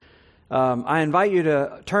I invite you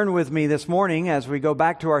to turn with me this morning as we go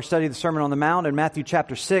back to our study of the Sermon on the Mount in Matthew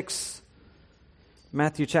chapter 6.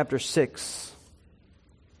 Matthew chapter 6.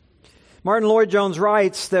 Martin Lloyd-Jones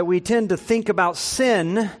writes that we tend to think about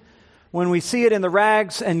sin when we see it in the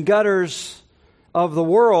rags and gutters of the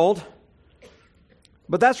world.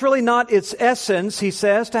 But that's really not its essence, he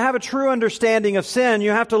says. To have a true understanding of sin,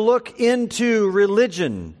 you have to look into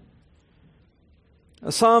religion.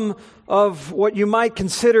 Some of what you might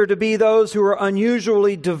consider to be those who are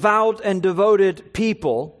unusually devout and devoted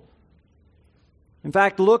people. In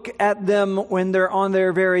fact, look at them when they're on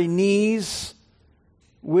their very knees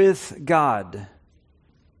with God.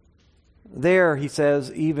 There, he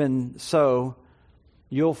says, even so,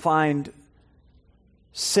 you'll find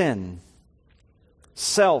sin,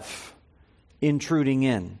 self intruding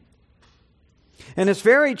in. And it's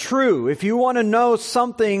very true. If you want to know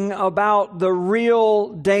something about the real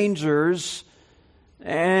dangers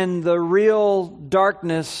and the real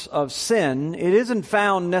darkness of sin, it isn't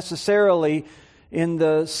found necessarily in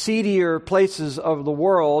the seedier places of the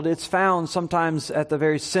world. It's found sometimes at the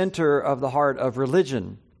very center of the heart of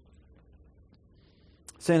religion.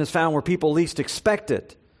 Sin is found where people least expect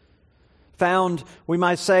it. Found, we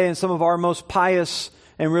might say, in some of our most pious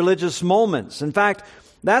and religious moments. In fact,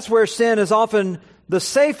 that's where sin is often the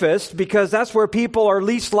safest, because that's where people are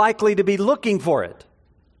least likely to be looking for it.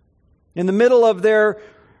 In the middle of their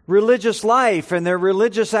religious life and their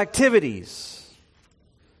religious activities.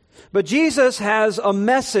 But Jesus has a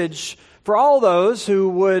message for all those who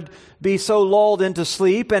would be so lulled into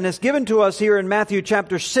sleep, and it's given to us here in Matthew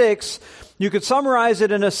chapter 6. You could summarize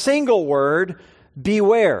it in a single word: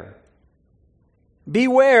 beware.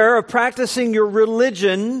 Beware of practicing your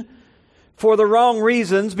religion for the wrong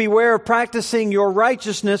reasons. Beware of practicing your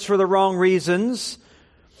righteousness for the wrong reasons.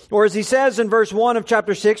 Or as he says in verse 1 of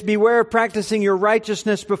chapter 6, beware of practicing your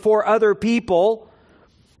righteousness before other people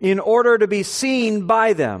in order to be seen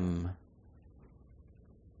by them.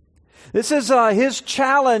 This is his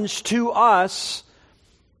challenge to us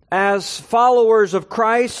as followers of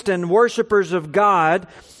Christ and worshipers of God.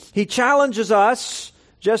 He challenges us,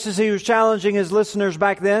 just as he was challenging his listeners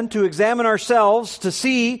back then, to examine ourselves, to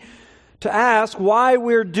see, to ask why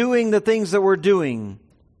we're doing the things that we're doing.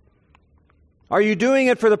 Are you doing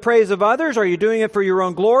it for the praise of others? Are you doing it for your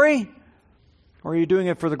own glory? Or are you doing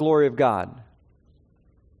it for the glory of God?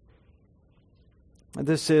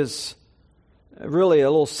 This is really a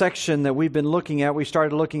little section that we've been looking at. We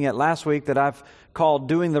started looking at last week that I've called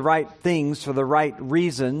Doing the Right Things for the Right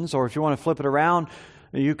Reasons. Or if you want to flip it around,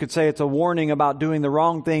 you could say it's a warning about doing the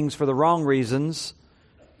wrong things for the wrong reasons.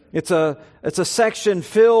 It's a section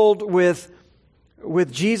filled with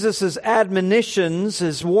Jesus' admonitions,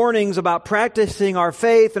 his warnings about practicing our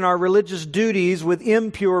faith and our religious duties with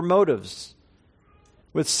impure motives,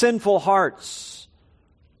 with sinful hearts,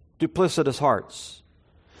 duplicitous hearts.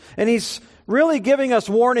 And he's really giving us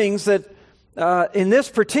warnings that in this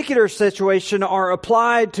particular situation are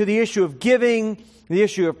applied to the issue of giving, the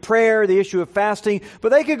issue of prayer, the issue of fasting, but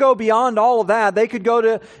they could go beyond all of that. They could go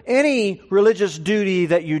to any religious duty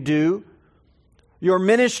that you do. Your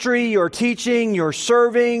ministry, your teaching, your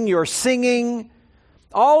serving, your singing.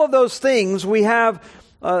 All of those things we have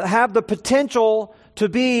the potential to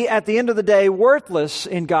be, at the end of the day, worthless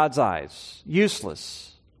in God's eyes.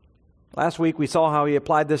 Useless. Last week we saw how he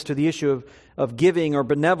applied this to the issue of giving or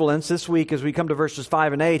benevolence. This week, as we come to verses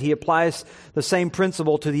 5 and 8, he applies the same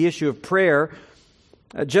principle to the issue of prayer.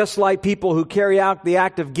 Just like people who carry out the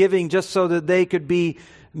act of giving just so that they could be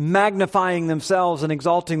magnifying themselves and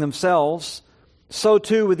exalting themselves, so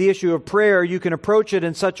too with the issue of prayer, you can approach it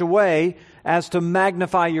in such a way as to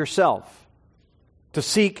magnify yourself, to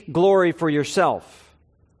seek glory for yourself.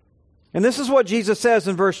 And this is what Jesus says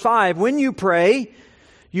in verse 5, when you pray,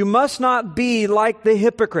 you must not be like the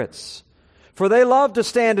hypocrites, for they love to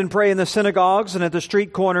stand and pray in the synagogues and at the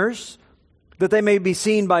street corners, that they may be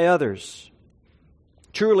seen by others.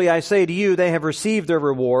 Truly, I say to you, they have received their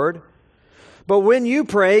reward. But when you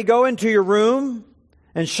pray, go into your room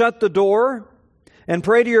and shut the door and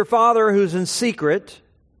pray to your Father who's in secret,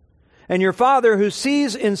 and your Father who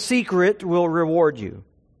sees in secret will reward you.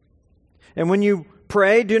 And when you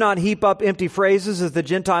pray, do not heap up empty phrases as the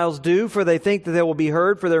Gentiles do, for they think that they will be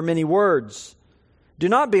heard for their many words. Do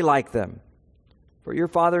not be like them, for your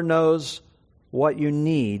Father knows what you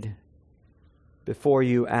need before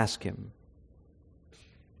you ask Him.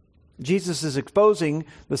 Jesus is exposing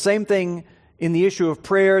the same thing in the issue of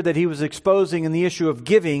prayer that He was exposing in the issue of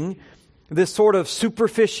giving. this sort of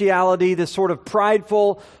superficiality, this sort of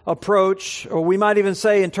prideful approach, or we might even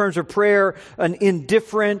say in terms of prayer, an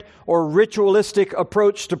indifferent or ritualistic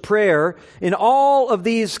approach to prayer. In all of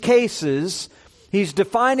these cases, he's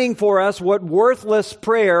defining for us what worthless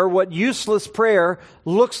prayer, what useless prayer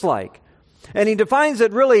looks like. And he defines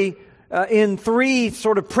it really in three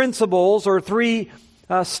sort of principles or three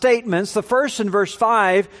statements. The first in verse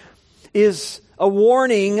 5 is a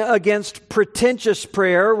warning against pretentious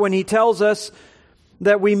prayer when he tells us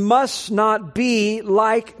that we must not be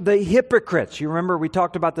like the hypocrites. You remember we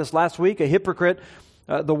talked about this last week. A hypocrite,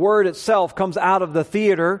 the word itself comes out of the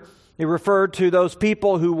theater. It referred to those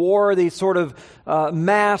people who wore these sort of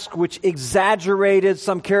mask which exaggerated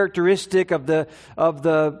some characteristic of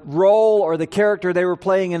the role or the character they were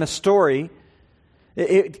playing in a story.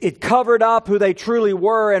 It covered up who they truly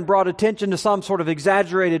were and brought attention to some sort of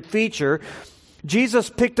exaggerated feature. Jesus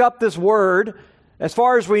picked up this word, as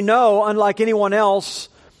far as we know, unlike anyone else,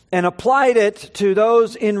 and applied it to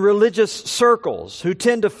those in religious circles who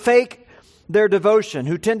tend to fake their devotion,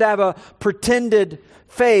 who tend to have a pretended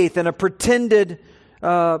faith and a pretended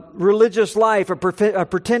religious life, a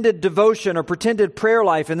pretended devotion or pretended prayer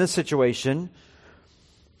life in this situation.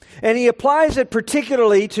 And he applies it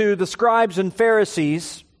particularly to the scribes and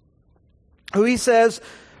Pharisees, who he says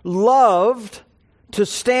loved to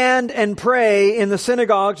stand and pray in the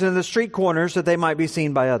synagogues and in the street corners that they might be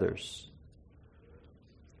seen by others.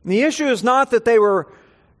 And the issue is not that they were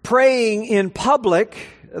praying in public.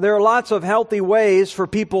 There are lots of healthy ways for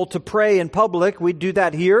people to pray in public. We do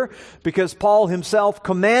that here because Paul himself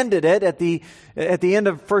commanded it at the end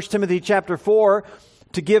of 1 Timothy chapter 4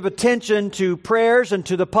 to give attention to prayers and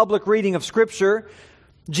to the public reading of Scripture.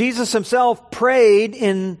 Jesus himself prayed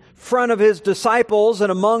in front of his disciples and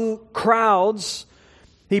among crowds.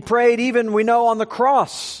 He prayed even, we know, on the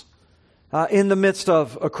cross in the midst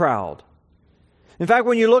of a crowd. In fact,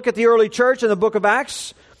 when you look at the early church in the book of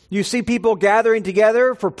Acts, you see people gathering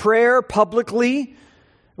together for prayer publicly.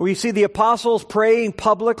 We see the apostles praying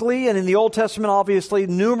publicly, and in the Old Testament, obviously,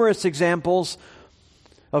 numerous examples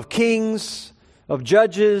of kings, of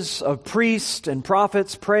judges, of priests and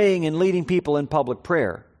prophets praying and leading people in public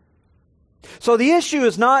prayer. So the issue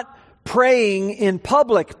is not praying in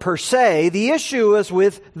public per se. The issue is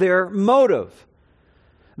with their motive.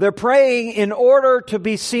 They're praying in order to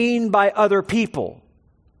be seen by other people.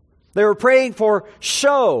 They were praying for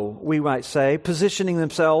show, we might say, positioning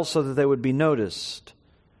themselves so that they would be noticed.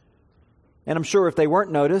 And I'm sure if they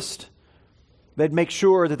weren't noticed, they'd make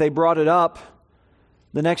sure that they brought it up.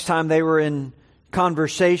 The next time they were in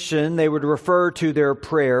conversation, they would refer to their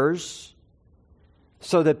prayers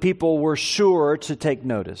so that people were sure to take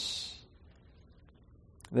notice.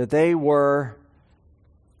 That they were,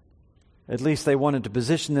 at least they wanted to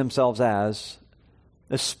position themselves as,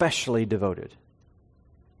 especially devoted.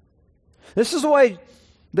 This is the way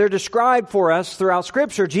they're described for us throughout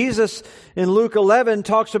Scripture. Jesus in Luke 11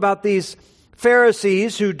 talks about these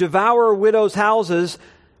Pharisees who devour widows' houses,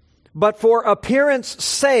 but for appearance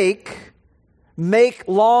sake make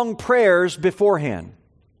long prayers beforehand.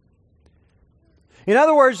 In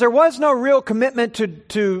other words, there was no real commitment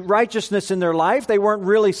to righteousness in their life. They weren't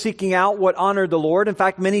really seeking out what honored the Lord. In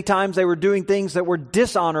fact, many times they were doing things that were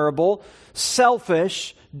dishonorable,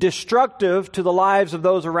 selfish, destructive to the lives of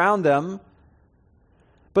those around them.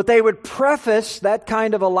 But they would preface that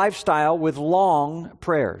kind of a lifestyle with long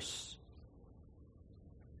prayers.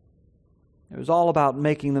 It was all about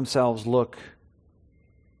making themselves look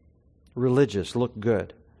religious, look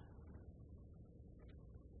good.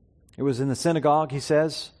 It was in the synagogue, he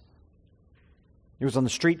says. It was on the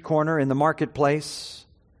street corner, in the marketplace.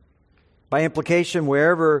 By implication,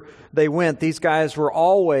 wherever they went, these guys were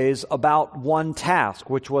always about one task,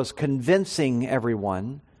 which was convincing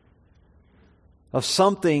everyone of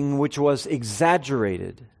something which was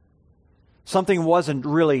exaggerated. Something wasn't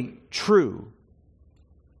really true.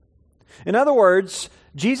 In other words,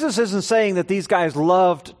 Jesus isn't saying that these guys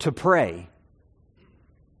loved to pray.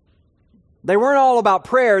 They weren't all about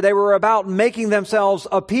prayer. They were about making themselves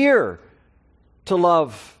appear to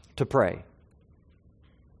love to pray.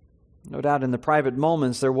 No doubt in the private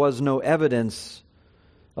moments there was no evidence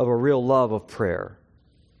of a real love of prayer.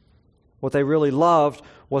 What they really loved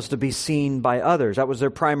was to be seen by others. That was their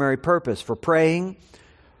primary purpose, for praying,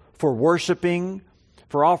 for worshiping,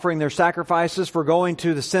 for offering their sacrifices, for going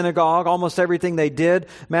to the synagogue, almost everything they did.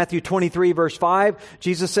 Matthew 23, verse 5,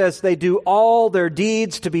 Jesus says they do all their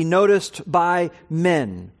deeds to be noticed by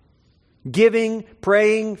men. Giving,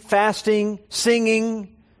 praying, fasting,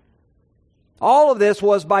 singing. All of this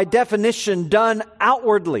was by definition done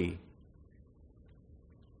outwardly.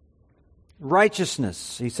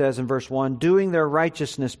 Righteousness, he says in verse 1, doing their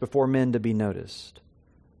righteousness before men to be noticed.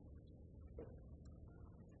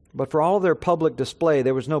 But for all of their public display,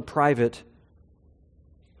 there was no private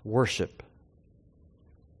worship.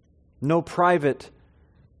 No private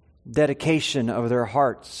dedication of their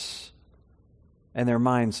hearts and their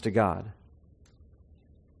minds to God.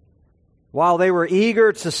 While they were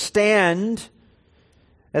eager to stand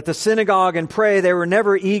at the synagogue and pray, they were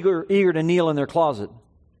never eager to kneel in their closet.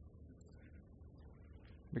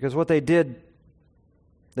 Because what they didn't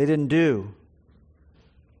do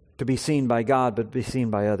to be seen by God, but be seen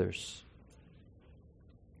by others.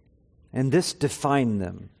 And this defined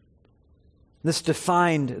them. This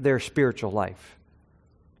defined their spiritual life.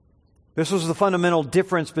 This was the fundamental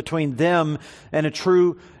difference between them and a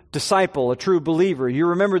true disciple, a true believer. You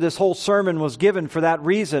remember this whole sermon was given for that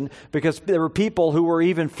reason, because there were people who were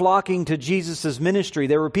even flocking to Jesus' ministry.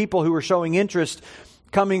 There were people who were showing interest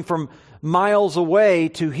coming from miles away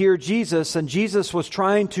to hear Jesus, and Jesus was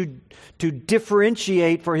trying to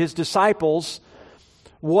differentiate for His disciples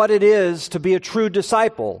what it is to be a true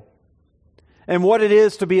disciple and what it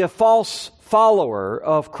is to be a false follower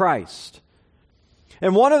of Christ.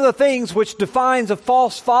 And one of the things which defines a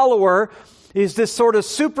false follower is this sort of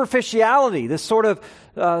superficiality, this sort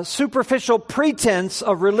of superficial pretense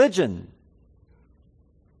of religion,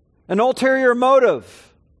 an ulterior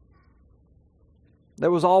motive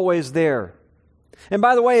that was always there. And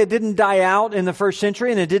by the way, it didn't die out in the first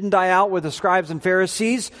century, and it didn't die out with the scribes and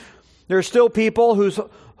Pharisees. There are still people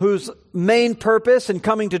whose main purpose in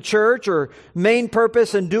coming to church, or main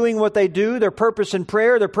purpose in doing what they do, their purpose in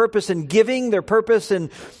prayer, their purpose in giving, their purpose in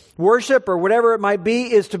worship, or whatever it might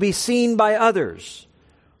be, is to be seen by others,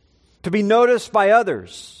 to be noticed by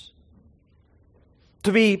others,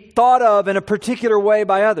 to be thought of in a particular way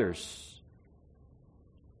by others.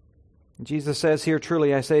 Jesus says here,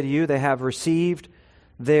 truly I say to you, they have received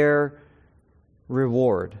their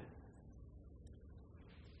reward.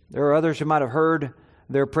 There are others who might have heard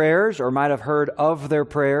their prayers or might have heard of their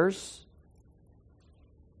prayers,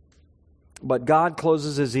 but God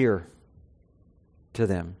closes His ear to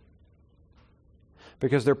them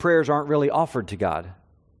because their prayers aren't really offered to God.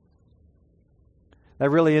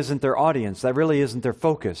 That really isn't their audience. That really isn't their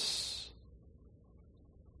focus.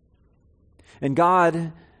 And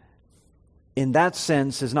God, in that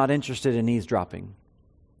sense, is not interested in eavesdropping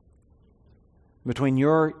between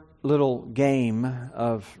your little game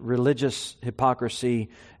of religious hypocrisy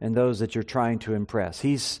and those that you're trying to impress.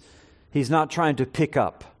 He's not trying to pick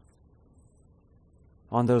up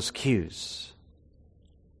on those cues.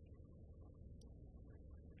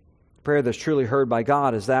 Prayer that's truly heard by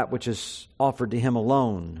God is that which is offered to Him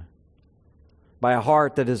alone, by a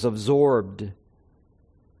heart that is absorbed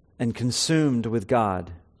and consumed with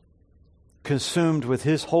God, consumed with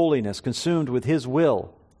His holiness, consumed with His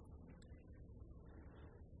will.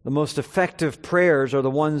 The most effective prayers are the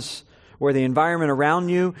ones where the environment around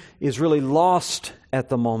you is really lost at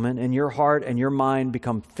the moment, and your heart and your mind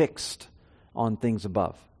become fixed on things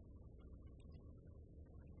above.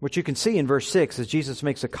 Which you can see in verse 6 as Jesus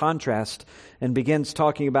makes a contrast and begins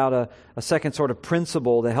talking about a second sort of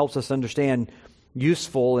principle that helps us understand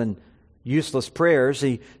useful and useless prayers.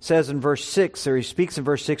 He says in verse 6, or he speaks in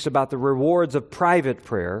verse 6 about the rewards of private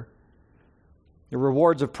prayer. The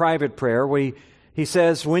rewards of private prayer. He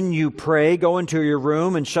says, when you pray, go into your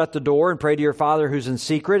room and shut the door and pray to your Father who's in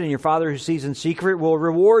secret, and your Father who sees in secret will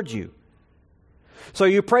reward you. So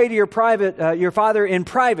you pray to your Father in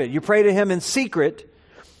private. You pray to Him in secret.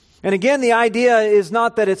 And again, the idea is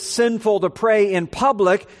not that it's sinful to pray in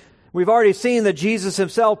public. We've already seen that Jesus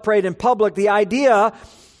Himself prayed in public. The idea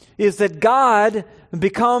is that God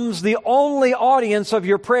becomes the only audience of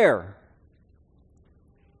your prayer.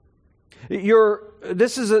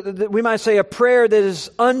 This is, we might say, a prayer that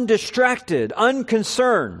is undistracted,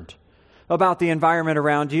 unconcerned about the environment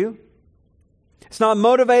around you. It's not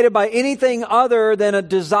motivated by anything other than a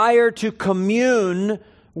desire to commune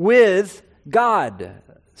with God.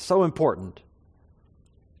 So important.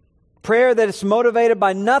 Prayer that is motivated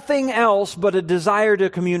by nothing else but a desire to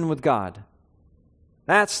commune with God.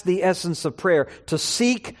 That's the essence of prayer. To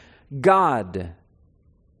seek God.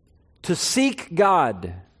 To seek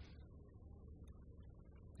God.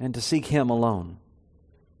 And to seek Him alone.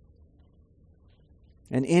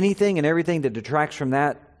 And anything and everything that detracts from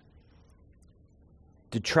that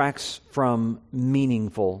detracts from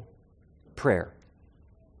meaningful prayer.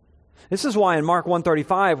 This is why in Mark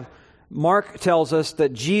 1:35, Mark tells us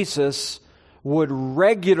that Jesus would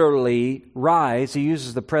regularly rise. He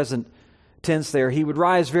uses the present tense there. He would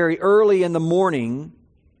rise very early in the morning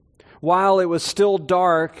while it was still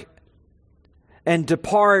dark and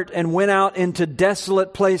depart and went out into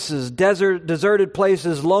desolate places, deserted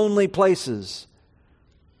places, lonely places.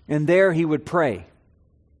 And there he would pray.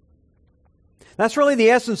 That's really the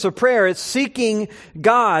essence of prayer. It's seeking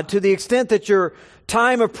God. To the extent that your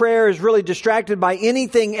time of prayer is really distracted by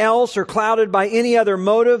anything else or clouded by any other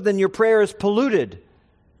motive, then your prayer is polluted.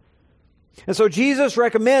 And so Jesus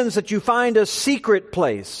recommends that you find a secret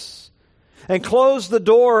place and close the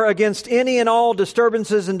door against any and all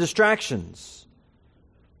disturbances and distractions.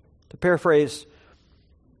 To paraphrase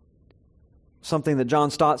something that John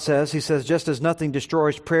Stott says, he says, just as nothing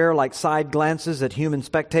destroys prayer like side glances at human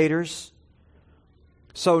spectators,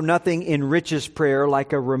 so nothing enriches prayer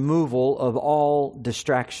like a removal of all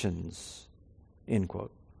distractions. End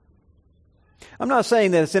quote. I'm not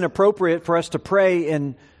saying that it's inappropriate for us to pray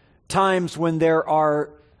in times when there are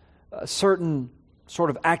certain sort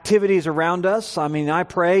of activities around us. I mean, I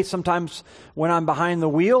pray sometimes when I'm behind the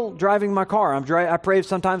wheel driving my car. I pray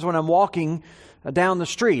sometimes when I'm walking down the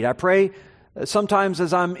street. I pray sometimes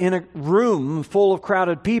as I'm in a room full of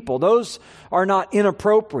crowded people. Those are not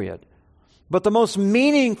inappropriate. But the most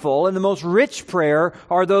meaningful and the most rich prayer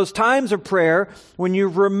are those times of prayer when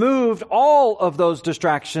you've removed all of those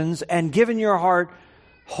distractions and given your heart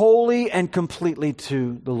wholly and completely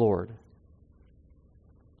to the Lord.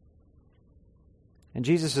 And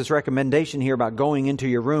Jesus' recommendation here about going into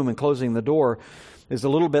your room and closing the door is a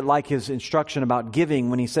little bit like his instruction about giving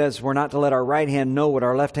when he says we're not to let our right hand know what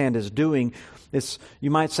our left hand is doing. It's,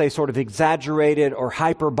 you might say, sort of exaggerated or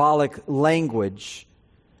hyperbolic language.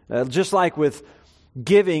 Just like with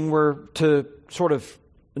giving, we're to sort of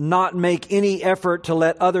not make any effort to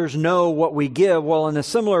let others know what we give. Well, in a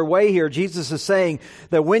similar way here, Jesus is saying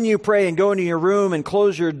that when you pray and go into your room and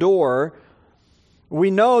close your door,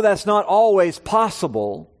 we know that's not always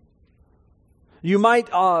possible. You might,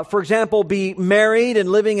 for example, be married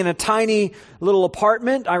and living in a tiny little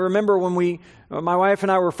apartment. I remember when my wife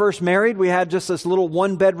and I were first married, we had just this little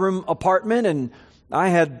one-bedroom apartment, and I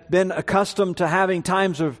had been accustomed to having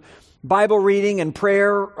times of Bible reading and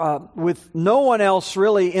prayer with no one else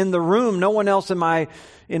really in the room, no one else in my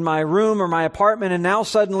room or my apartment. And now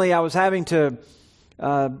suddenly I was having to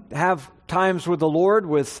have times with the Lord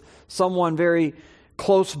with someone very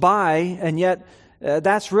close by, and yet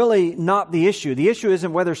that's really not the issue. The issue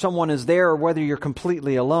isn't whether someone is there or whether you're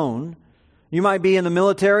completely alone. You might be in the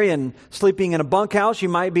military and sleeping in a bunkhouse. You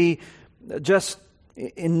might be just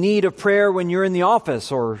in need of prayer when you're in the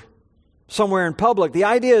office or somewhere in public. The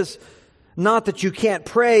idea is not that you can't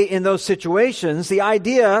pray in those situations. The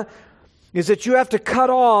idea is that you have to cut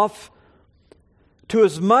off to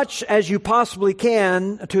as much as you possibly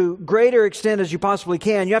can, to greater extent as you possibly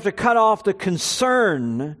can. You have to cut off the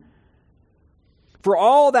concern for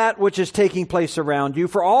all that which is taking place around you,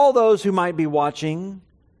 for all those who might be watching.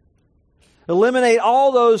 Eliminate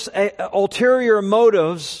all those ulterior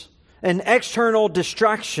motives and external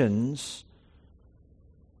distractions,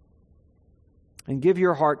 and give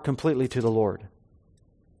your heart completely to the Lord.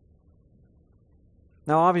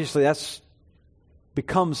 Now, obviously, that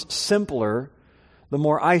becomes simpler the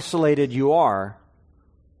more isolated you are.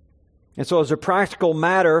 And so, as a practical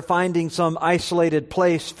matter, finding some isolated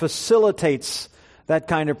place facilitates that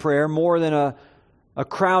kind of prayer more than a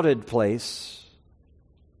crowded place.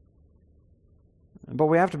 But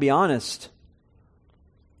we have to be honest.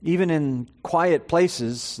 Even in quiet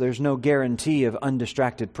places, there's no guarantee of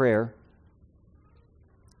undistracted prayer.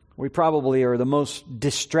 We probably are the most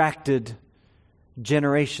distracted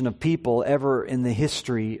generation of people ever in the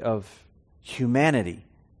history of humanity.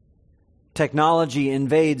 Technology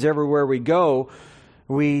invades everywhere we go.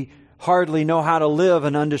 We hardly know how to live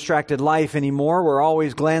an undistracted life anymore. We're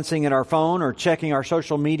always glancing at our phone or checking our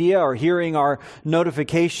social media or hearing our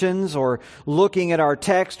notifications or looking at our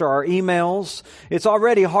text or our emails. It's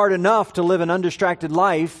already hard enough to live an undistracted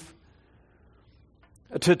life.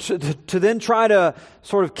 To then try to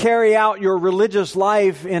sort of carry out your religious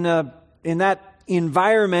life in that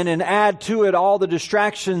environment and add to it all the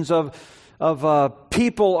distractions of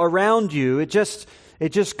people around you, it just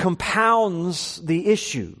compounds the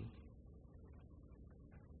issue.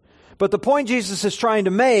 But the point Jesus is trying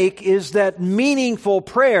to make is that meaningful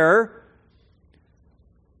prayer,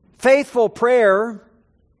 faithful prayer,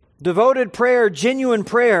 devoted prayer, genuine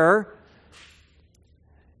prayer,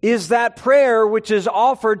 is that prayer which is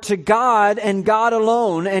offered to God and God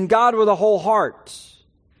alone, and God with a whole heart.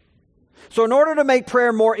 So in order to make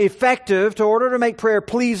prayer more effective, in order to make prayer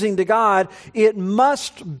pleasing to God, it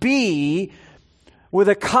must be with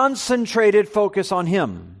a concentrated focus on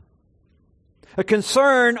Him. A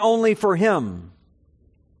concern only for Him.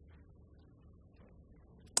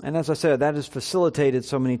 And as I said, that is facilitated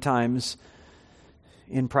so many times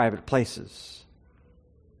in private places.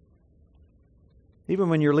 Even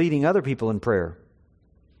when you're leading other people in prayer.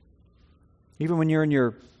 Even when you're in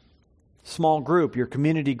your small group, your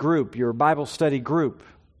community group, your Bible study group.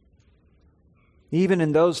 Even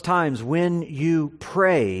in those times when you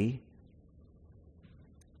pray,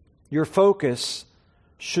 your focus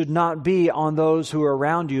should not be on those who are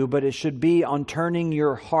around you, but it should be on turning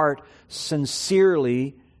your heart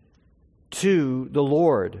sincerely to the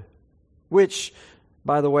Lord. Which,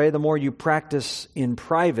 by the way, the more you practice in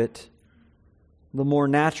private, the more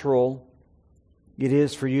natural it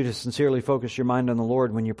is for you to sincerely focus your mind on the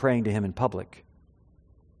Lord when you're praying to Him in public.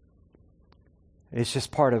 It's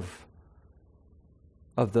just part of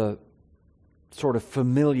the sort of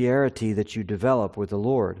familiarity that you develop with the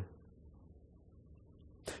Lord.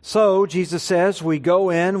 So, Jesus says, we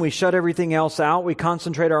go in, we shut everything else out, we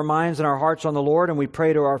concentrate our minds and our hearts on the Lord, and we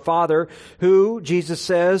pray to our Father, who, Jesus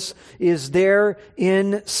says, is there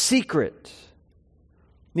in secret.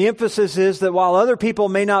 The emphasis is that while other people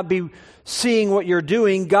may not be seeing what you're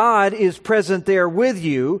doing, God is present there with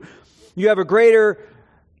you. You have a greater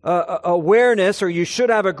awareness, or you should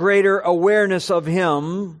have a greater awareness of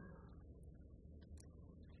Him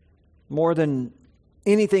more than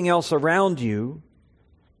anything else around you.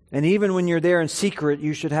 And even when you're there in secret,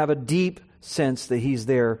 you should have a deep sense that He's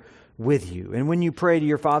there with you. And when you pray to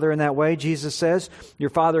your Father in that way, Jesus says, your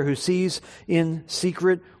Father who sees in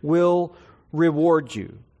secret will reward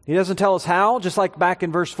you. He doesn't tell us how, just like back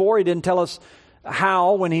in verse 4, He didn't tell us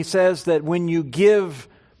how when He says that when you give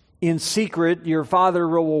in secret, your Father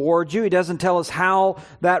will reward you. He doesn't tell us how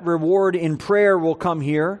that reward in prayer will come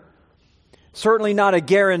here. Certainly not a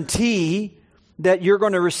guarantee that you're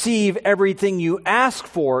going to receive everything you ask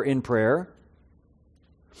for in prayer.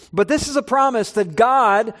 But this is a promise that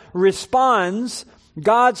God responds,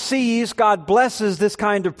 God sees, God blesses this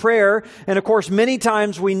kind of prayer. And of course, many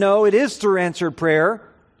times we know it is through answered prayer.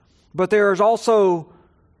 But there's also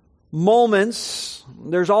moments,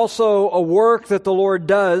 there's also a work that the Lord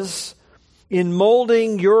does in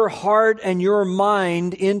molding your heart and your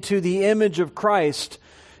mind into the image of Christ,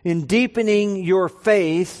 in deepening your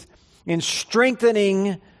faith, in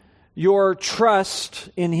strengthening your trust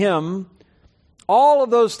in Him. All of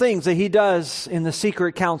those things that He does in the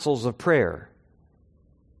secret councils of prayer.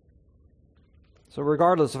 So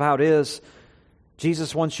regardless of how it is,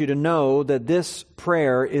 Jesus wants you to know that this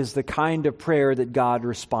prayer is the kind of prayer that God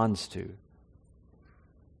responds to.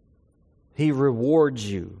 He rewards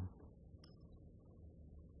you.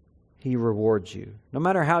 He rewards you. No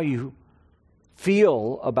matter how you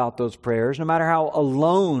feel about those prayers, no matter how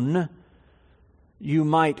alone you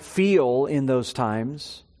might feel in those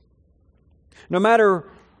times, no matter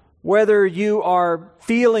whether you are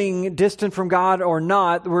feeling distant from God or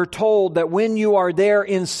not, we're told that when you are there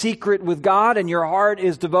in secret with God and your heart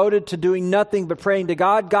is devoted to doing nothing but praying to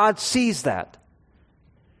God, God sees that.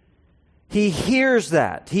 He hears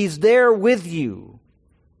that. He's there with you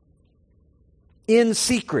in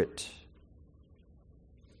secret.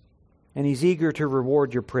 And He's eager to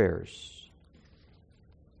reward your prayers.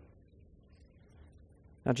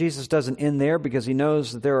 Now, Jesus doesn't end there because He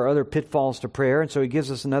knows that there are other pitfalls to prayer. And so He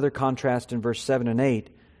gives us another contrast in verse 7 and 8,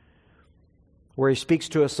 where He speaks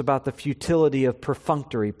to us about the futility of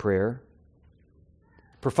perfunctory prayer.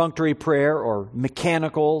 Perfunctory prayer, or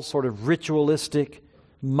mechanical, sort of ritualistic,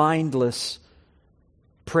 mindless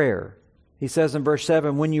prayer. He says in verse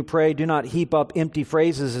 7, when you pray, do not heap up empty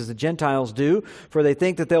phrases as the Gentiles do, for they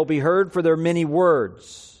think that they'll be heard for their many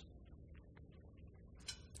words.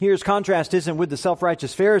 Here's contrast isn't with the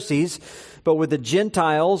self-righteous Pharisees, but with the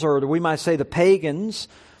Gentiles, or we might say the pagans,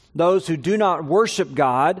 those who do not worship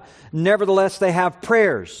God. Nevertheless, they have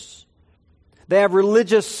prayers. They have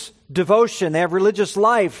religious devotion. They have religious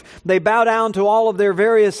life. They bow down to all of their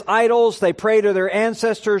various idols. They pray to their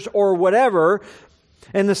ancestors or whatever.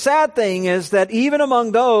 And the sad thing is that even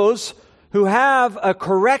among those who have a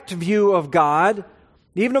correct view of God,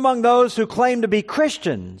 even among those who claim to be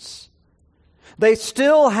Christians, they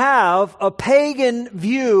still have a pagan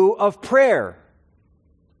view of prayer.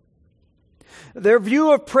 Their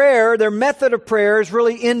view of prayer, their method of prayer is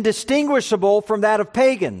really indistinguishable from that of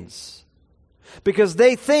pagans. Because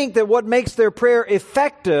they think that what makes their prayer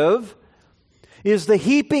effective is the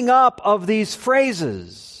heaping up of these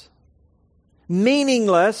phrases.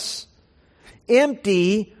 Meaningless,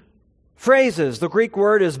 empty phrases. The Greek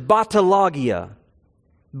word is batologia.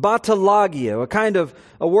 Batologia,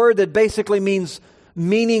 a word that basically means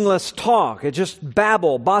meaningless talk. It just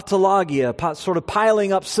babble, batologia, sort of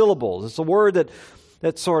piling up syllables. It's a word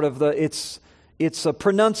that sort of its a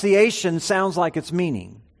pronunciation sounds like its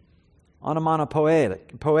meaning.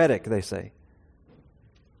 Onomatopoetic, they say.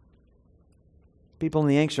 People in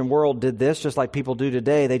the ancient world did this just like people do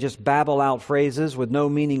today. They just babble out phrases with no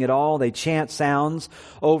meaning at all. They chant sounds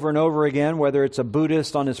over and over again, whether it's a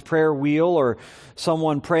Buddhist on his prayer wheel or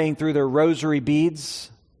someone praying through their rosary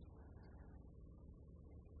beads.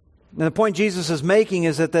 And the point Jesus is making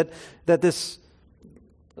is that this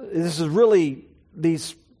is really,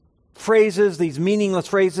 these phrases, these meaningless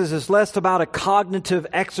phrases, is less about a cognitive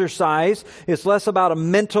exercise. It's less about a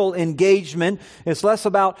mental engagement. It's less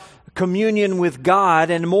about communion with God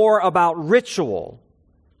and more about ritual.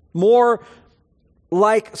 More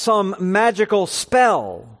like some magical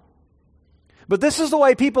spell. But this is the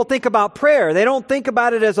way people think about prayer. They don't think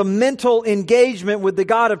about it as a mental engagement with the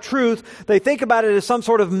God of truth. They think about it as some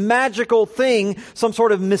sort of magical thing, some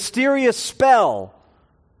sort of mysterious spell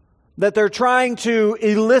that they're trying to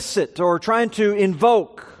elicit or trying to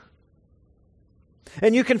invoke.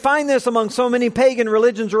 And you can find this among so many pagan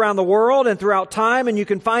religions around the world and throughout time, and you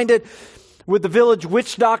can find it with the village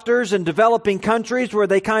witch doctors in developing countries where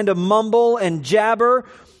they kind of mumble and jabber.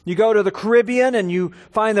 You go to the Caribbean and you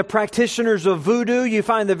find the practitioners of voodoo. You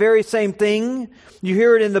find the very same thing. You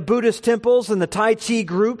hear it in the Buddhist temples and the Tai Chi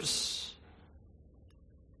groups.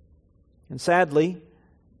 And sadly,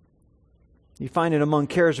 you find it among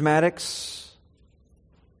charismatics,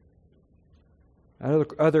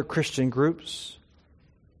 other Christian groups.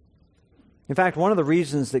 In fact, one of the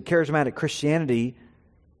reasons that charismatic Christianity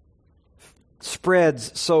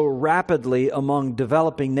spreads so rapidly among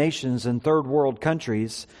developing nations and third world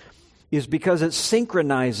countries is because it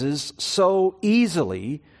synchronizes so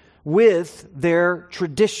easily with their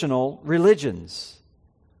traditional religions.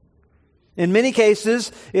 In many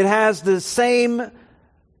cases, it has the same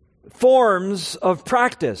forms of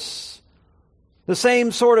practice, the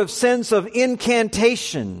same sort of sense of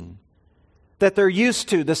incantation that they're used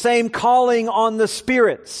to, the same calling on the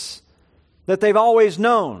spirits that they've always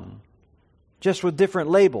known, just with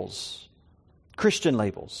different labels, Christian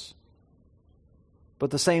labels,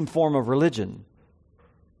 but the same form of religion.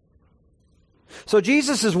 So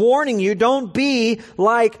Jesus is warning you, don't be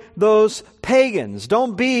like those pagans.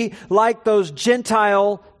 Don't be like those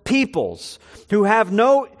Gentile peoples who have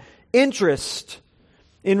no interest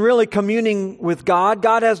in really communing with God.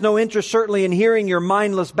 God has no interest certainly in hearing your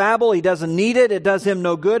mindless babble. He doesn't need it. It does Him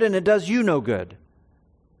no good, and it does you no good.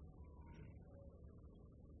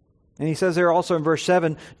 And He says there also in verse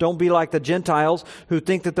 7, don't be like the Gentiles who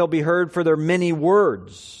think that they'll be heard for their many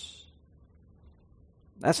words.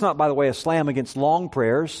 That's not, by the way, a slam against long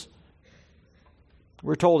prayers.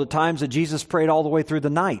 We're told at times that Jesus prayed all the way through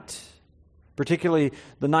the night. Particularly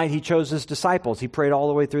the night He chose His disciples. He prayed all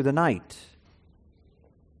the way through the night.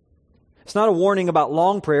 It's not a warning about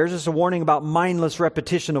long prayers. It's a warning about mindless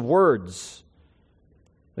repetition of words.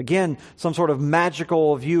 Again, some sort of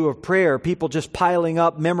magical view of prayer. People just piling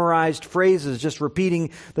up memorized phrases, just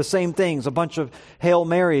repeating the same things. A bunch of Hail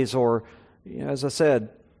Marys or, as I said,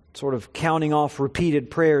 sort of counting off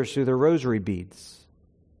repeated prayers through their rosary beads.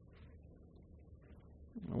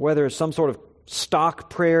 Whether it's some sort of stock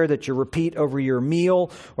prayer that you repeat over your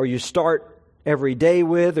meal or you start every day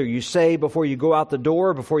with, or you say before you go out the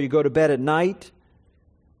door, before you go to bed at night.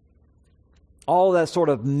 All that sort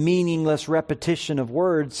of meaningless repetition of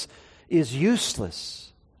words is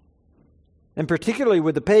useless. And particularly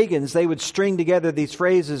with the pagans, they would string together these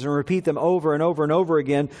phrases and repeat them over and over and over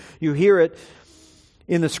again. You hear it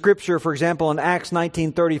in the Scripture, for example, in Acts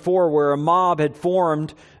 19:34, where a mob had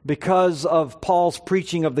formed because of Paul's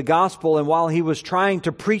preaching of the gospel. And while he was trying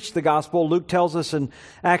to preach the gospel, Luke tells us in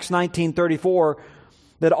Acts 19:34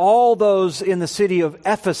 that all those in the city of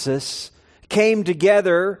Ephesus came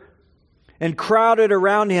together and crowded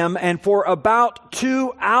around him. And for about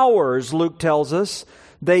 2 hours, Luke tells us,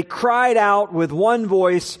 they cried out with one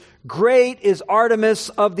voice, "Great is Artemis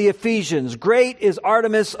of the Ephesians! Great is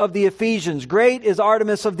Artemis of the Ephesians! Great is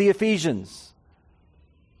Artemis of the Ephesians!"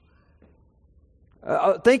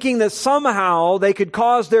 Thinking that somehow they could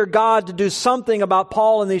cause their God to do something about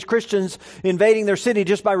Paul and these Christians invading their city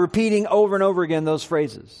just by repeating over and over again those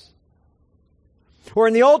phrases. Or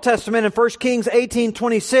in the Old Testament, in 1 Kings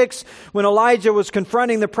 18:26, when Elijah was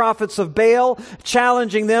confronting the prophets of Baal,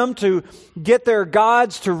 challenging them to get their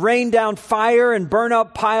gods to rain down fire and burn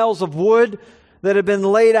up piles of wood that had been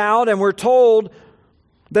laid out, and we're told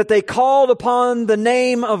that they called upon the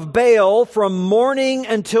name of Baal from morning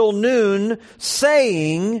until noon,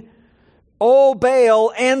 saying, "O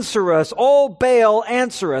Baal, answer us. O Baal,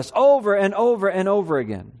 answer us," over and over and over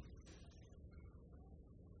again.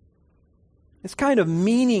 This kind of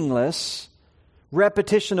meaningless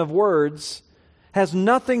repetition of words has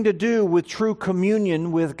nothing to do with true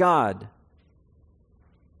communion with God.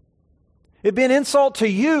 It'd be an insult to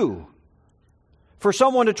you for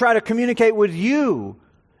someone to try to communicate with you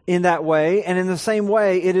in that way, and in the same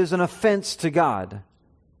way, it is an offense to God.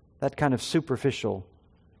 That kind of superficial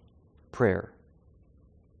prayer.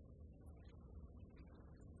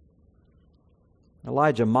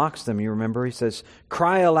 Elijah mocks them, you remember. He says,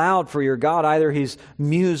 cry aloud for your God. Either he's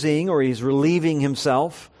musing or he's relieving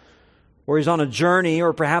himself, or he's on a journey,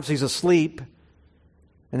 or perhaps he's asleep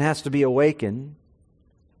and has to be awakened.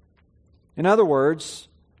 In other words,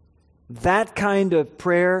 that kind of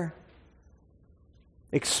prayer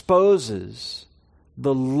exposes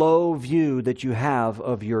the low view that you have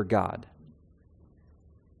of your God.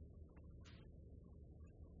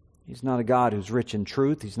 He's not a God who's rich in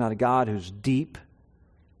truth. He's not a God who's deep.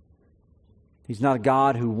 He's not a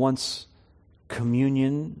God who wants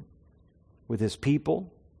communion with His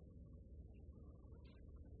people.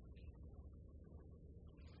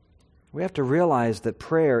 We have to realize that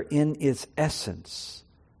prayer in its essence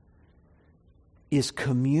is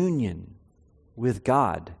communion with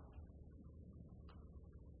God.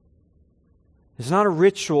 It's not a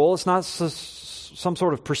ritual. It's not some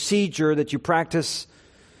sort of procedure that you practice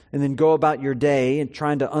and then go about your day and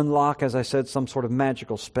trying to unlock, as I said, some sort of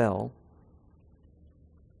magical spell.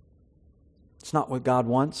 It's not what God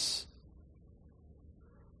wants.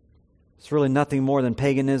 It's really nothing more than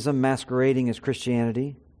paganism masquerading as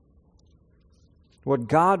Christianity. What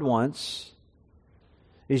God wants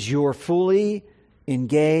is your fully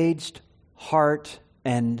engaged heart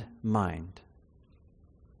and mind.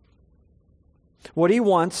 What He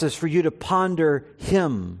wants is for you to ponder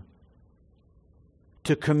Him,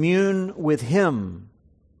 to commune with Him.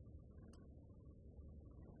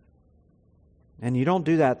 And you don't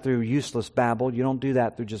do that through useless babble. You don't do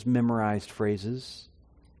that through just memorized phrases.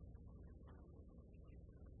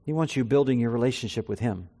 He wants you building your relationship with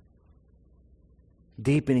Him,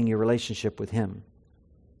 deepening your relationship with Him.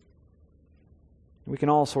 We can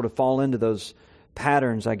all sort of fall into those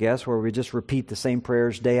patterns, I guess, where we just repeat the same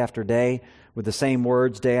prayers day after day with the same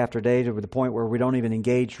words day after day to the point where we don't even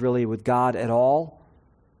engage really with God at all.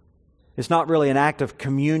 It's not really an act of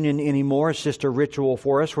communion anymore. It's just a ritual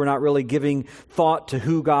for us. We're not really giving thought to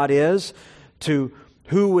who God is, to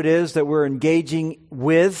who it is that we're engaging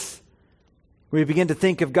with. We begin to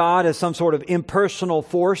think of God as some sort of impersonal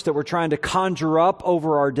force that we're trying to conjure up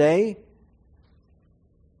over our day.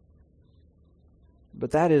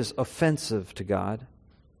 But that is offensive to God.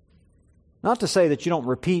 Not to say that you don't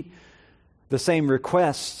repeat the same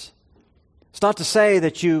requests. It's not to say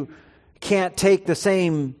that you can't take the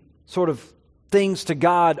same sort of things to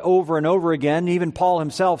God over and over again. Even Paul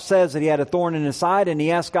himself says that he had a thorn in his side and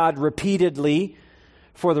he asked God repeatedly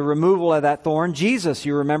for the removal of that thorn. Jesus,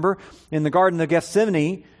 you remember, in the Garden of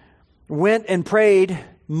Gethsemane, went and prayed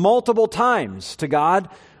multiple times to God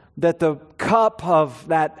that the cup of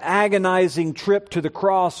that agonizing trip to the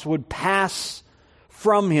cross would pass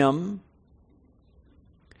from him.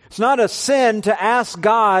 It's not a sin to ask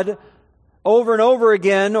God over and over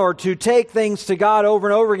again, or to take things to God over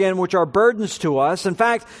and over again which are burdens to us. In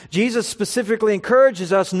fact, Jesus specifically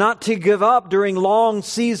encourages us not to give up during long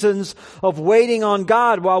seasons of waiting on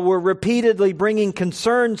God while we're repeatedly bringing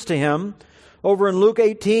concerns to Him. Over in Luke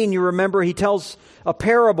 18, you remember, He tells a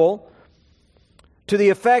parable to the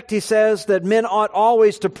effect, He says, that men ought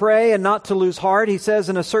always to pray and not to lose heart. He says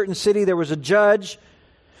in a certain city there was a judge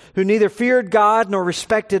who neither feared God nor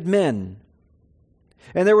respected men.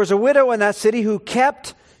 And there was a widow in that city who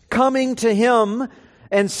kept coming to him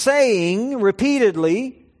and saying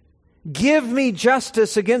repeatedly, "Give me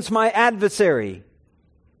justice against my adversary."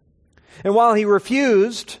 And while he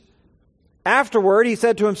refused, afterward he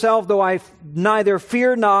said to himself, "Though I neither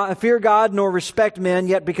fear God nor respect men,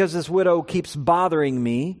 yet because this widow keeps bothering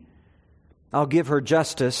me, I'll give her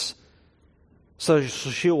justice, so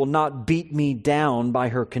she will not beat me down by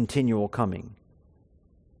her continual coming."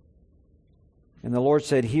 And the Lord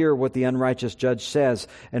said, "Hear what the unrighteous judge says.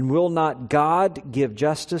 And will not God give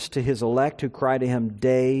justice to His elect who cry to Him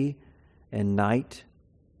day and night?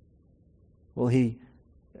 Will He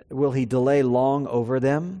delay long over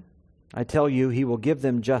them? I tell you, He will give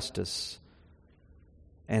them justice,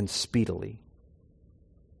 and speedily."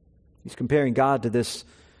 He's comparing God to this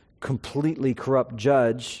completely corrupt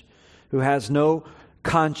judge who has no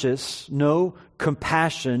conscience, no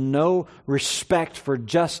compassion, no respect for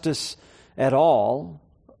justice at all,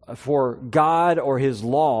 for God or His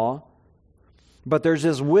law. But there's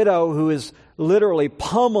this widow who is literally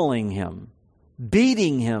pummeling him,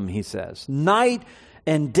 beating him, he says, night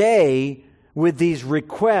and day with these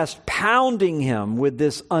requests, pounding him with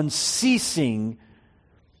this unceasing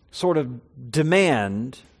sort of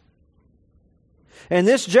demand. And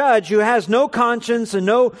this judge, who has no conscience and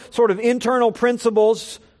no sort of internal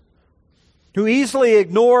principles, who easily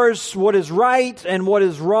ignores what is right and what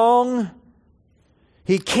is wrong,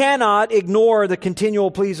 he cannot ignore the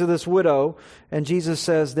continual pleas of this widow. And Jesus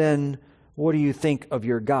says, then, what do you think of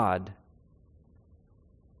your God,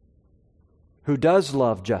 who does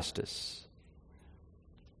love justice,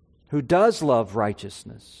 who does love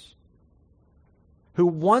righteousness, who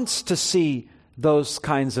wants to see those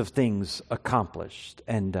kinds of things accomplished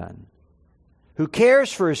and done, who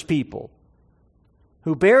cares for His people,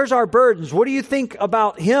 who bears our burdens? What do you think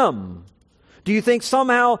about Him? Do you think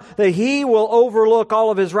somehow that He will overlook all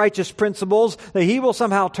of His righteous principles, that He will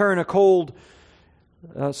somehow turn a cold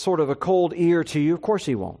ear to you? Of course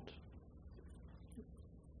He won't.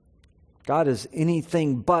 God is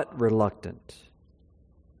anything but reluctant.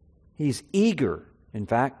 He's eager, in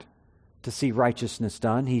fact, to see righteousness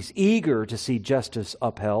done. He's eager to see justice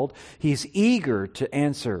upheld. He's eager to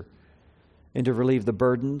answer and to relieve the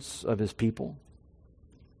burdens of His people.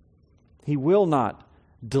 He will not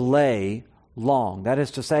delay long. That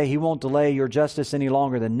is to say, He won't delay your justice any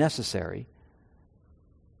longer than necessary.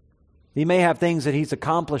 He may have things that He's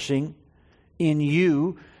accomplishing in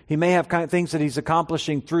you. He may have things that He's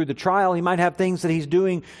accomplishing through the trial. He might have things that He's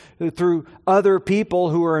doing through other people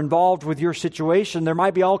who are involved with your situation. There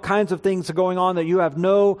might be all kinds of things going on that you have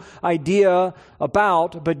no idea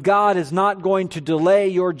about, but God is not going to delay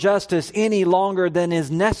your justice any longer than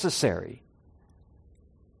is necessary.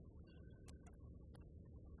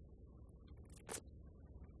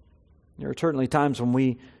 There are certainly times when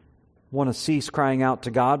we want to cease crying out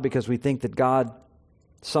to God because we think that God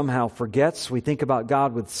somehow forgets. We think about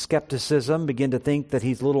God with skepticism, begin to think that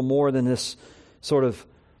He's little more than this sort of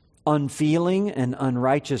unfeeling and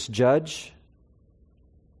unrighteous judge.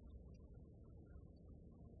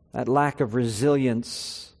 That lack of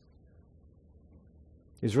resilience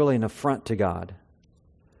is really an affront to God.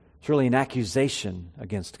 It's really an accusation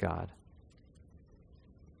against God.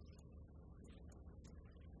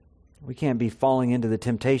 We can't be falling into the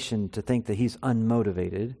temptation to think that He's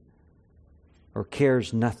unmotivated or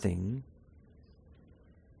cares nothing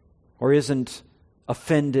or isn't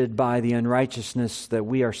offended by the unrighteousness that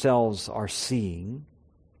we ourselves are seeing.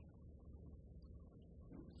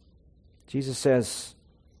 Jesus says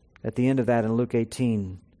at the end of that in Luke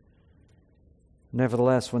 18,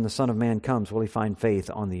 nevertheless, when the Son of Man comes, will He find faith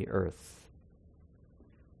on the earth?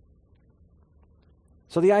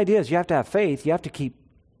 So the idea is you have to have faith, you have to keep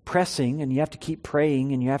pressing, and you have to keep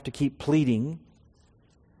praying, and you have to keep pleading.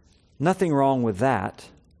 Nothing wrong with that.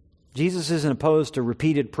 Jesus isn't opposed to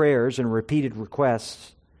repeated prayers and repeated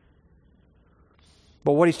requests.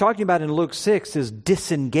 But what He's talking about in Luke 6 is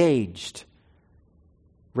disengaged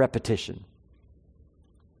repetition.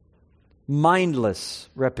 Mindless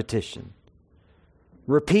repetition.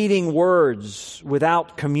 Repeating words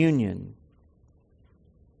without communion.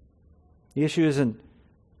 The issue isn't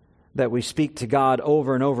that we speak to God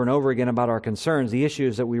over and over and over again about our concerns. The issue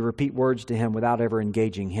is that we repeat words to Him without ever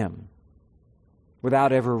engaging Him,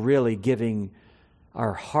 without ever really giving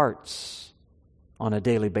our hearts on a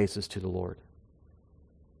daily basis to the Lord.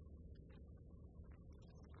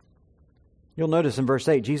 You'll notice in verse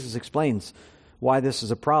 8, Jesus explains why this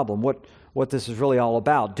is a problem, what this is really all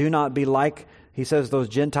about. Do not be like, He says, those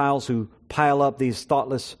Gentiles who pile up these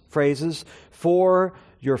thoughtless phrases. For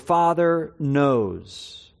your Father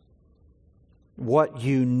knows what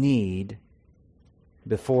you need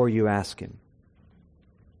before you ask Him.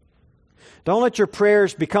 Don't let your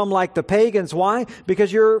prayers become like the pagans. Why?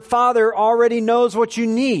 Because your Father already knows what you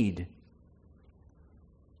need.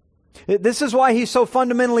 This is why He's so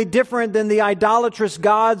fundamentally different than the idolatrous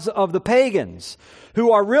gods of the pagans,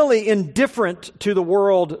 who are really indifferent to the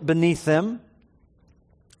world beneath them.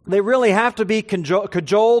 They really have to be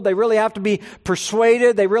cajoled. They really have to be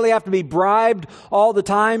persuaded. They really have to be bribed all the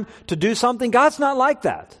time to do something. God's not like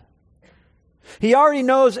that. He already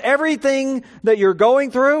knows everything that you're going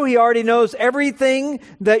through. He already knows everything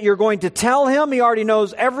that you're going to tell Him. He already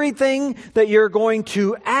knows everything that you're going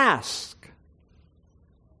to ask.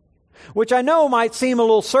 Which I know might seem a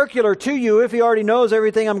little circular to you. If He already knows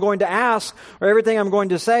everything I'm going to ask or everything I'm going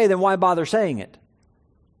to say, then why bother saying it?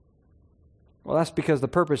 Well, that's because the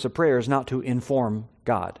purpose of prayer is not to inform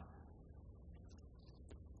God.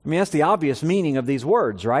 I mean, that's the obvious meaning of these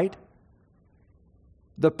words, right?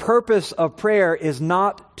 The purpose of prayer is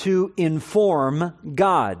not to inform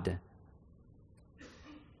God.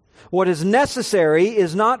 What is necessary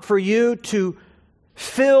is not for you to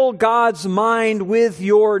fill God's mind with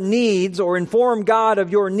your needs or inform God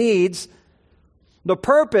of your needs. The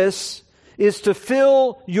purpose is to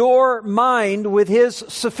fill your mind with His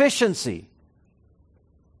sufficiency.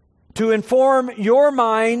 to inform your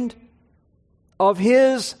mind of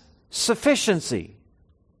His sufficiency.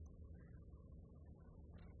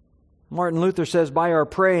 Martin Luther says, by our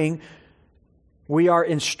praying, we are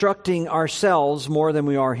instructing ourselves more than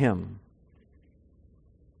we are Him.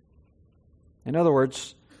 In other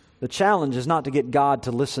words, the challenge is not to get God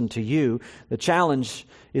to listen to you. The challenge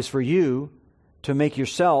is for you to make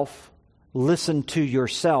yourself listen to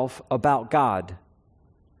yourself about God,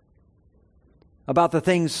 about the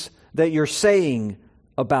things that you're saying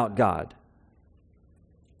about God.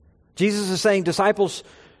 Jesus is saying disciples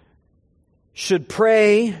should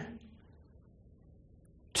pray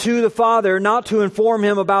to the Father, not to inform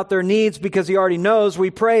Him about their needs because He already knows.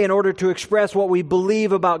 We pray in order to express what we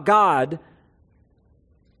believe about God.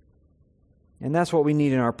 And that's what we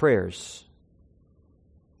need in our prayers.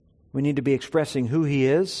 We need to be expressing who He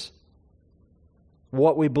is,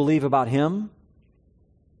 what we believe about Him,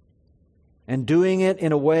 and doing it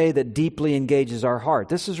in a way that deeply engages our heart.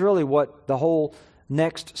 This is really what the whole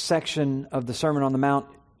next section of the Sermon on the Mount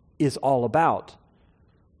is all about.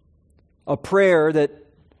 A prayer that,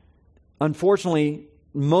 unfortunately,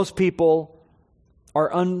 most people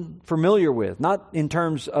are unfamiliar with, not in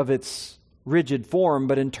terms of its rigid form,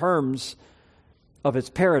 but in terms of its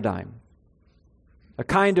paradigm. A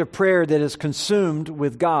kind of prayer that is consumed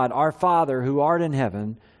with God. Our Father who art in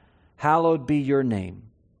heaven, hallowed be your name.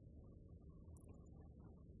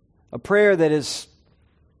 A prayer that is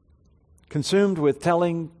consumed with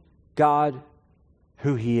telling God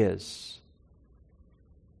who He is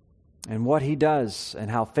and what He does and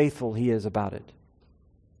how faithful He is about it.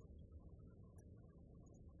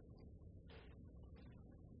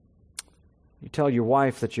 You tell your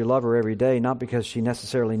wife that you love her every day, not because she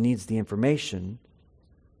necessarily needs the information,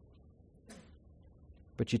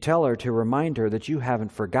 but you tell her to remind her that you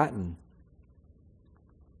haven't forgotten.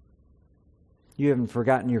 You haven't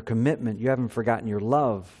forgotten your commitment. You haven't forgotten your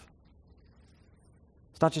love.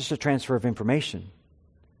 It's not just a transfer of information.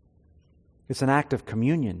 It's an act of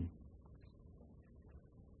communion.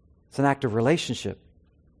 It's an act of relationship.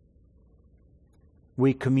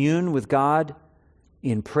 We commune with God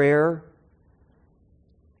in prayer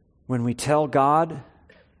when we tell God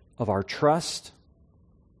of our trust,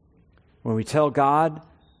 when we tell God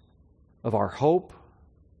of our hope,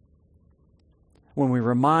 when we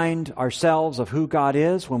remind ourselves of who God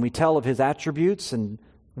is, when we tell of His attributes and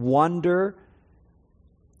wonder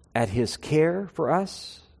at His care for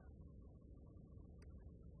us.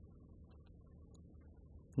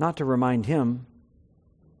 Not to remind Him,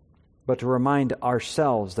 but to remind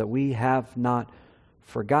ourselves that we have not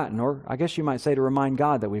forgotten, or I guess you might say to remind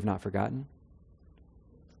God that we've not forgotten,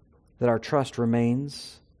 that our trust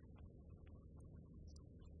remains.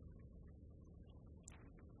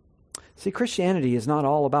 See, Christianity is not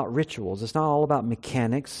all about rituals. It's not all about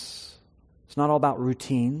mechanics. It's not all about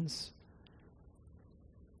routines.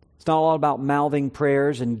 It's not all about mouthing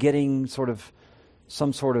prayers and getting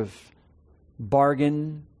some sort of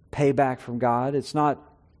bargain payback from God. It's not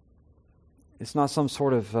some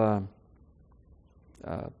sort of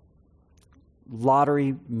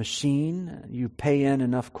lottery machine. You pay in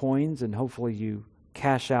enough coins and hopefully you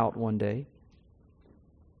cash out one day.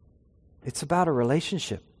 It's about a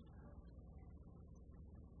relationship.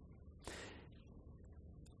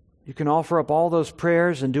 You can offer up all those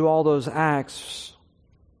prayers and do all those acts,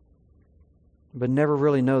 but never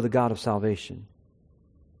really know the God of salvation.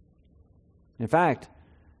 In fact,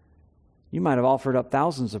 you might have offered up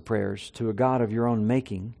thousands of prayers to a God of your own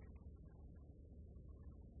making.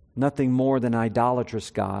 Nothing more than an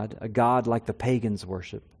idolatrous God, a God like the pagans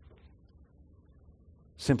worship.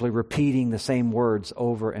 Simply repeating the same words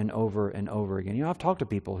over and over and over again. You know, I've talked to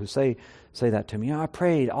people who say that to me. You know, I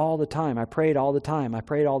prayed all the time, I prayed all the time,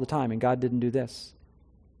 and God didn't do this.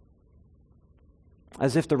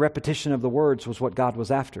 As if the repetition of the words was what God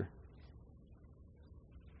was after.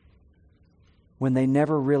 When they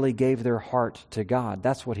never really gave their heart to God.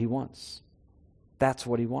 That's what He wants. That's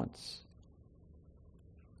what He wants.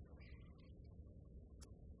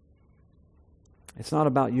 It's not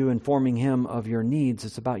about you informing Him of your needs.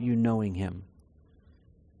 It's about you knowing Him.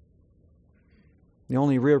 The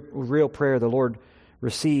only real prayer the Lord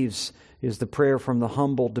receives is the prayer from the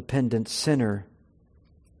humble, dependent sinner.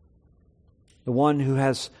 The one who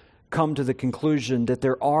has come to the conclusion that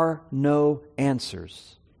there are no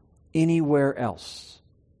answers anywhere else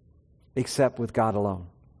except with God alone.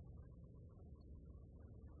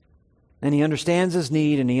 And he understands his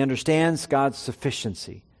need and he understands God's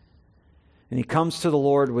sufficiency. And he comes to the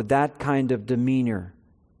Lord with that kind of demeanor,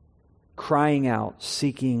 crying out,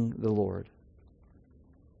 seeking the Lord.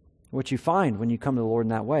 What you find when you come to the Lord in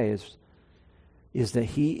that way is is that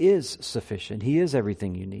He is sufficient. He is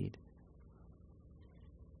everything you need.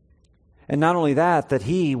 And not only that, that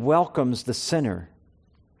He welcomes the sinner.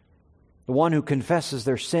 The one who confesses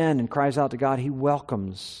their sin and cries out to God, He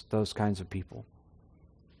welcomes those kinds of people.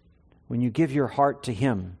 When you give your heart to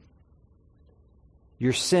Him,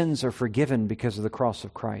 your sins are forgiven because of the cross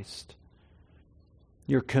of Christ.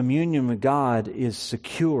 Your communion with God is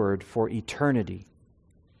secured for eternity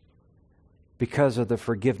because of the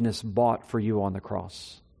forgiveness bought for you on the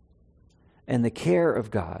cross. And the care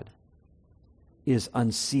of God is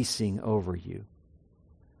unceasing over you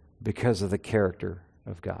because of the character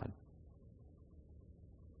of God.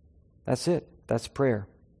 That's it. That's prayer.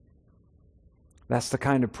 That's the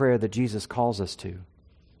kind of prayer that Jesus calls us to.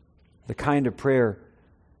 The kind of prayer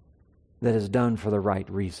that is done for the right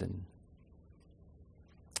reason.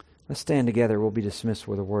 Let's stand together. We'll be dismissed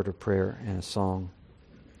with a word of prayer and a song.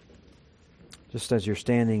 Just as you're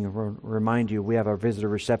standing, I'll remind you, we have our visitor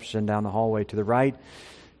reception down the hallway to the right.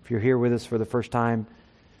 If you're here with us for the first time,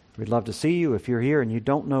 we'd love to see you. If you're here and you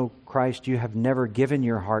don't know Christ, you have never given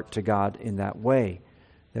your heart to God in that way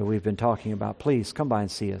that we've been talking about, please come by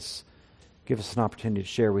and see us. Give us an opportunity to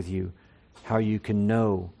share with you how you can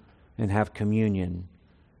know and have communion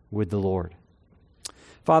with the Lord.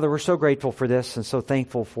 Father, we're so grateful for this and so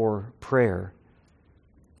thankful for prayer.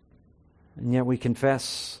 And yet we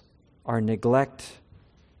confess our neglect.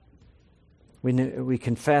 We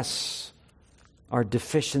confess our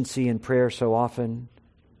deficiency in prayer so often.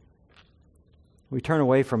 We turn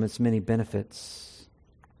away from its many benefits.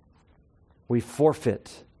 We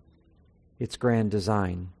forfeit its grand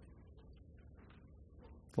design.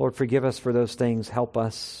 Lord, forgive us for those things. Help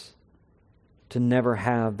us to never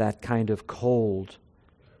have that kind of cold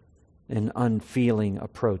and unfeeling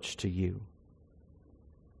approach to you.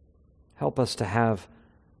 Help us to have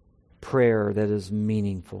prayer that is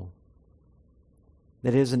meaningful,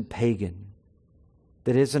 that isn't pagan,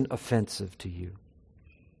 that isn't offensive to you.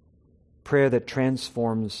 Prayer that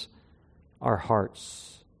transforms our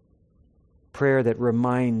hearts. Prayer that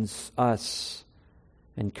reminds us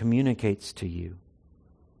and communicates to you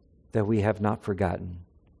that we have not forgotten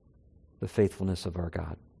the faithfulness of our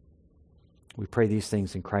God. We pray these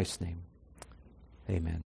things in Christ's name.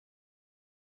 Amen.